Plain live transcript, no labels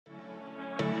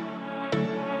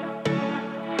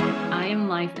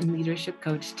life and leadership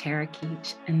coach Tara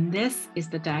Keach, and this is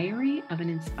the Diary of an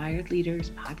Inspired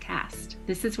Leaders podcast.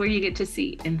 This is where you get to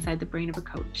see inside the brain of a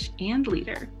coach and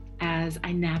leader as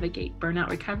I navigate burnout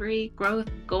recovery, growth,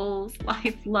 goals,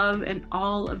 life, love, and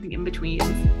all of the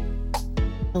in-betweens.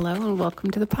 Hello and welcome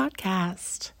to the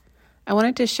podcast. I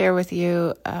wanted to share with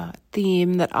you a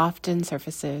theme that often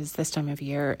surfaces this time of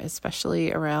year,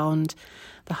 especially around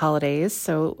the holidays.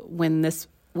 So when this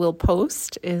will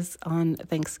post is on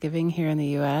Thanksgiving here in the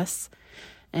U.S.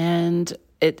 And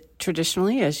it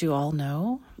traditionally, as you all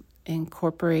know,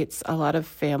 incorporates a lot of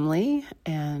family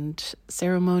and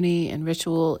ceremony and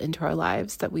ritual into our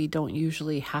lives that we don't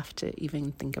usually have to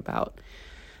even think about.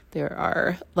 There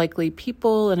are likely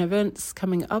people and events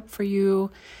coming up for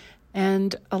you.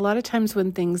 And a lot of times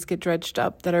when things get dredged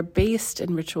up that are based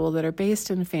in ritual, that are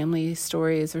based in family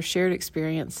stories or shared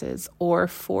experiences or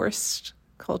forced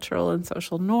cultural and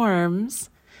social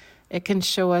norms, it can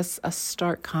show us a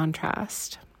stark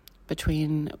contrast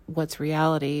between what's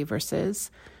reality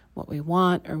versus what we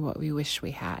want or what we wish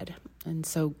we had. And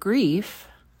so grief,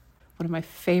 one of my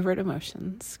favorite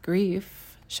emotions,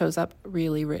 grief shows up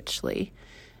really richly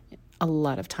a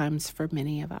lot of times for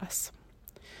many of us.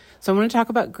 So I want to talk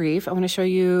about grief. I want to show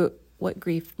you what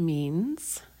grief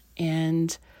means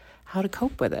and how to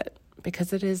cope with it,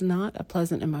 because it is not a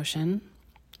pleasant emotion.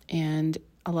 And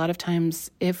a lot of times,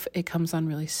 if it comes on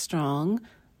really strong,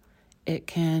 it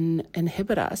can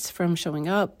inhibit us from showing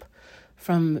up,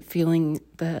 from feeling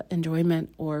the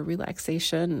enjoyment or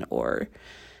relaxation or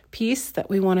peace that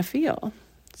we want to feel.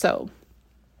 So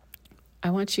I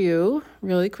want you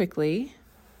really quickly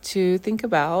to think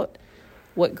about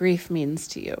what grief means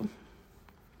to you.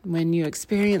 When you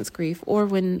experience grief, or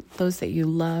when those that you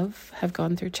love have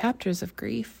gone through chapters of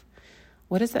grief,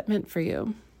 what has that meant for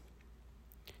you?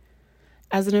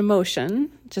 As an emotion,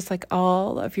 just like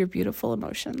all of your beautiful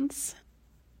emotions,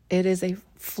 it is a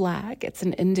flag, it's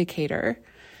an indicator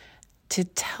to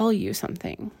tell you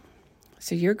something.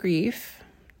 So your grief,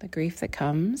 the grief that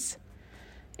comes,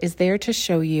 is there to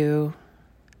show you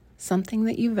something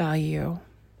that you value,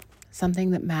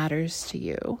 something that matters to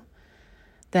you,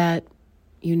 that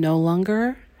you no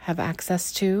longer have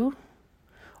access to,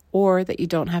 or that you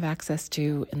don't have access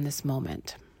to in this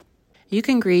moment. You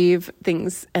can grieve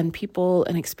things and people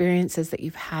and experiences that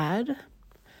you've had.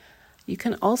 You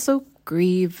can also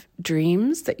grieve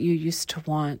dreams that you used to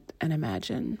want and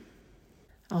imagine.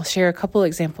 I'll share a couple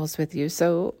examples with you.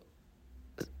 So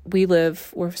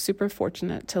we're super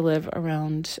fortunate to live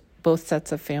around both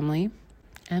sets of family,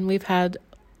 and we've had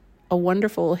a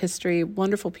wonderful history,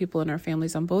 wonderful people in our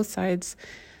families on both sides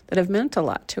that have meant a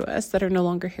lot to us that are no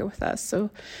longer here with us. So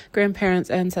grandparents,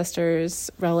 ancestors,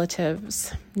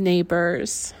 relatives,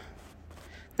 neighbors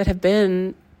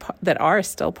that are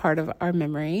still part of our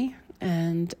memory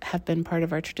and have been part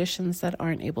of our traditions that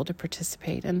aren't able to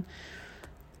participate. And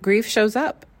grief shows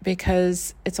up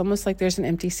because it's almost like there's an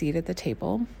empty seat at the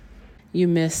table. You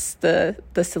miss the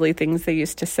silly things they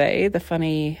used to say, the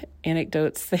funny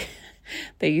anecdotes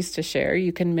they used to share.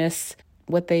 You can miss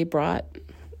what they brought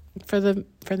for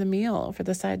the meal, for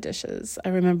the side dishes. I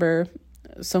remember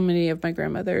so many of my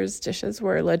grandmother's dishes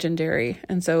were legendary.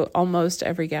 And so almost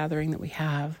every gathering that we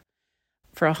have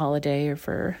for a holiday or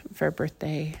for a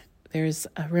birthday, there's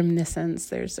a reminiscence,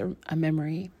 there's a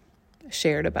memory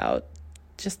shared about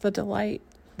just the delight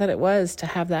that it was to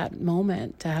have that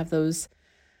moment, to have those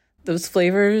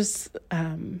flavors,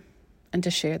 and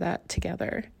to share that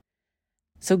together.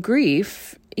 So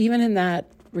grief, even in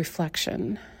that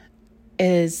reflection,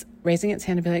 is raising its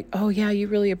hand to be like, oh yeah, you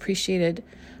really appreciated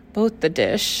both the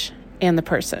dish and the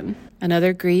person.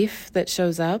 Another grief that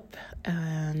shows up,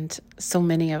 and so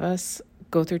many of us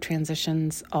go through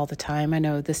transitions all the time. I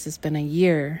know this has been a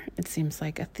year, it seems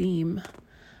like a theme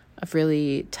of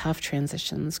really tough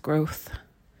transitions, growth.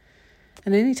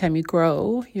 And anytime you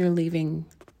grow, you're leaving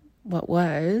what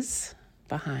was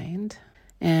behind.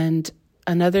 And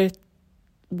another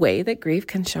way that grief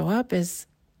can show up is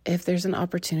if there's an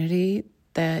opportunity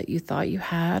that you thought you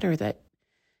had or that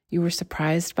you were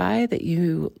surprised by that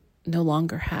you no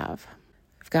longer have.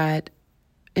 I've got,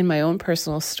 in my own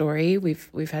personal story,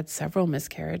 we've had several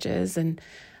miscarriages, and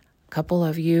a couple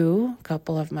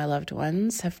of my loved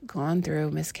ones have gone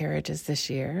through miscarriages this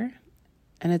year.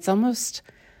 And it's almost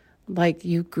like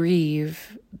you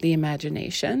grieve the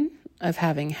imagination of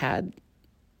having had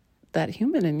that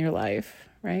human in your life,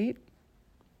 right?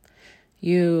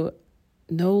 You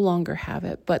no longer have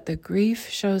it, but the grief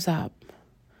shows up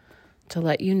to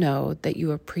let you know that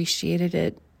you appreciated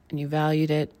it and you valued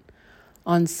it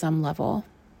on some level.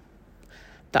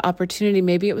 The opportunity,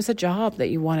 maybe it was a job that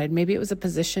you wanted, maybe it was a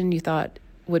position you thought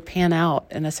would pan out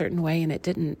in a certain way and it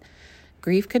didn't.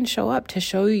 Grief can show up to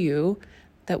show you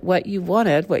that what you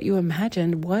wanted, what you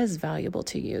imagined was valuable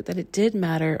to you, that it did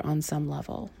matter on some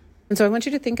level. And so I want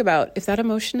you to think about if that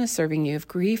emotion is serving you, if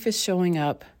grief is showing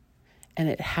up and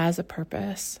it has a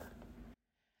purpose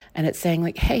and it's saying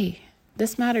like, hey,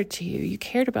 this mattered to you, you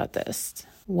cared about this.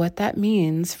 What that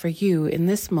means for you in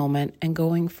this moment and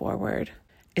going forward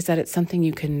is that it's something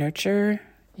you can nurture,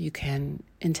 you can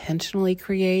intentionally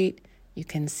create, you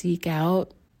can seek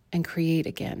out and create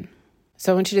again.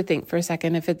 So I want you to think for a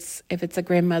second, if it's a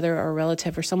grandmother or a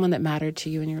relative or someone that mattered to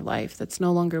you in your life that's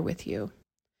no longer with you,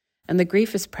 and the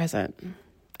grief is present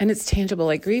and it's tangible.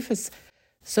 Like grief is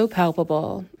so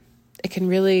palpable. It can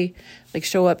really like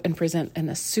show up and present in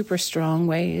a super strong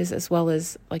ways as well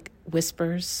as like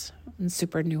whispers and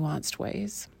super nuanced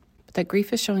ways. But that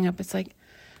grief is showing up. It's like,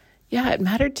 yeah, it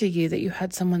mattered to you that you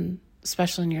had someone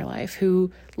special in your life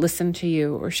who listened to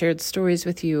you or shared stories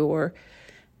with you or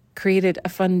created a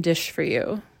fun dish for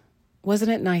you. Wasn't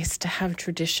it nice to have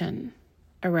tradition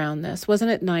around this?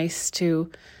 Wasn't it nice to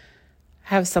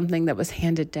have something that was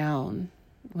handed down?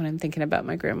 When I'm thinking about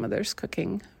my grandmother's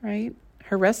cooking, right?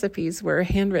 Her recipes were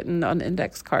handwritten on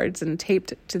index cards and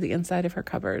taped to the inside of her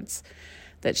cupboards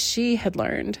that she had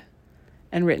learned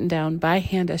and written down by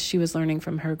hand as she was learning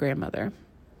from her grandmother.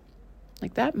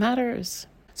 Like that matters.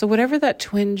 So whatever that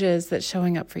twinge is that's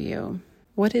showing up for you,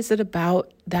 what is it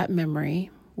about that memory?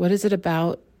 What is it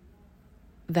about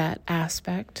that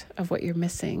aspect of what you're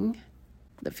missing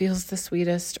that feels the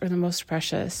sweetest or the most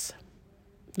precious?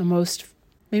 The most,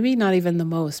 maybe not even the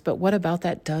most, but what about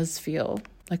that does feel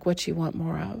like what you want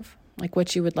more of? Like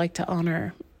what you would like to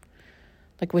honor?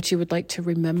 Like what you would like to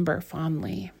remember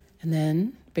fondly? And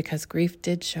then, because grief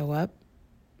did show up,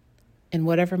 in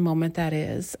whatever moment that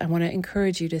is, I want to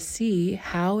encourage you to see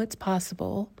how it's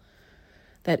possible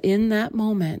that in that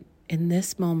moment, in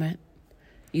this moment,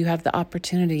 you have the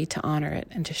opportunity to honor it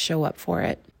and to show up for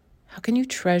it. How can you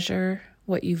treasure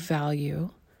what you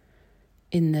value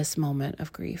in this moment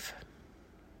of grief?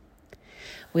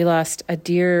 We lost a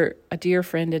dear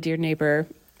friend, a dear neighbor,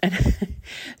 and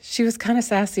she was kind of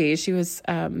sassy. She was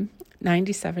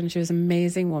 97. She was an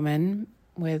amazing woman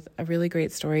with a really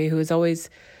great story who was always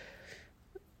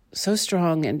so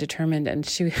strong and determined, and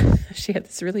she had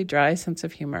this really dry sense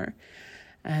of humor.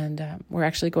 And we're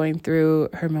actually going through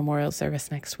her memorial service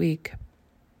next week.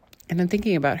 And I'm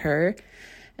thinking about her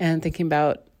and thinking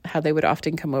about how they would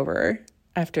often come over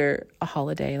after a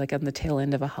holiday, like on the tail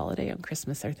end of a holiday on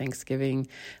Christmas or Thanksgiving,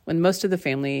 when most of the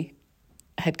family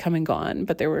had come and gone,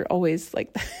 but there were always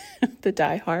like the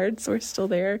diehards were still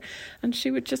there, and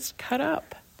she would just cut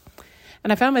up.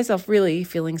 And I found myself really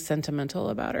feeling sentimental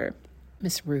about her.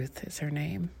 Miss Ruth is her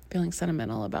name. Feeling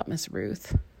sentimental about Miss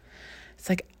Ruth. It's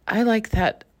like, I like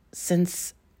that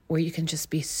sense where you can just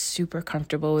be super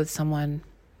comfortable with someone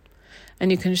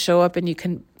and you can show up and you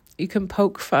can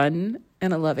poke fun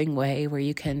in a loving way where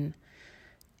you can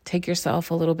take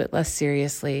yourself a little bit less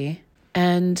seriously.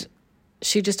 And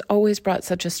she just always brought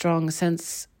such a strong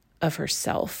sense of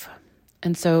herself.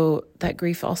 And so that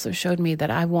grief also showed me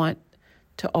that I want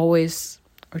to always,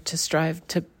 or to strive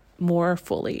to more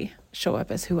fully show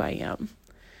up as who I am.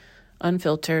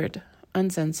 Unfiltered,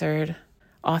 uncensored,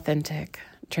 authentic,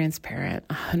 transparent,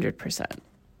 100%.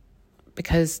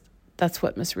 Because that's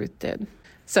what Miss Ruth did.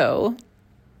 So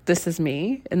this is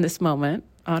me in this moment,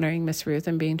 honoring Miss Ruth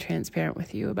and being transparent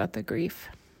with you about the grief,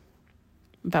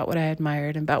 about what I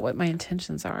admired and about what my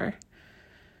intentions are.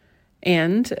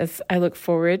 And as I look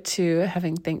forward to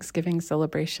having Thanksgiving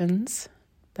celebrations,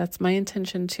 that's my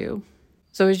intention too.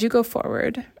 So as you go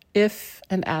forward, if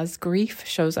and as grief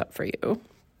shows up for you,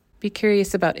 be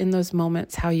curious about in those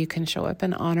moments how you can show up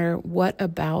and honor what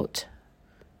about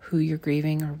who you're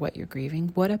grieving or what you're grieving.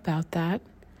 What about that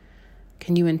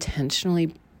can you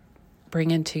intentionally bring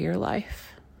into your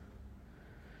life?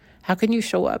 How can you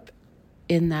show up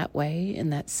in that way,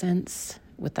 in that sense,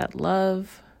 with that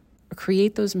love, or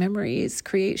create those memories,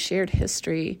 create shared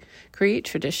history, create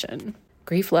tradition?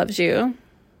 Grief loves you,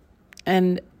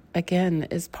 and again,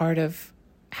 is part of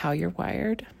how you're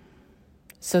wired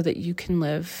so that you can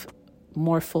live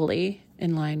more fully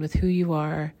in line with who you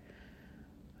are,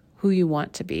 who you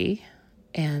want to be,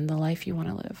 and the life you want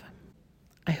to live.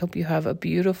 I hope you have a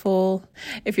beautiful,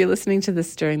 if you're listening to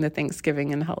this during the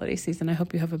Thanksgiving and holiday season, I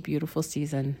hope you have a beautiful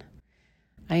season.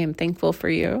 I am thankful for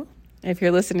you. If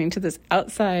you're listening to this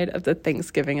outside of the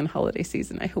Thanksgiving and holiday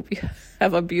season, I hope you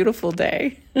have a beautiful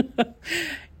day.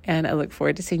 And I look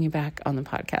forward to seeing you back on the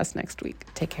podcast next week.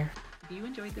 Take care. If you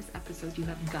enjoyed this episode, you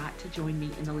have got to join me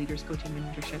in the Leaders Coaching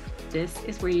Mentorship. This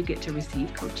is where you get to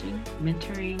receive coaching,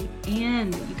 mentoring,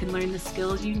 and you can learn the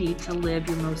skills you need to live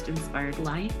your most inspired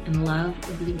life and love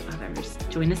leading others.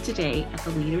 Join us today at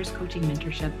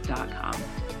theleaderscoachingmentorship.com.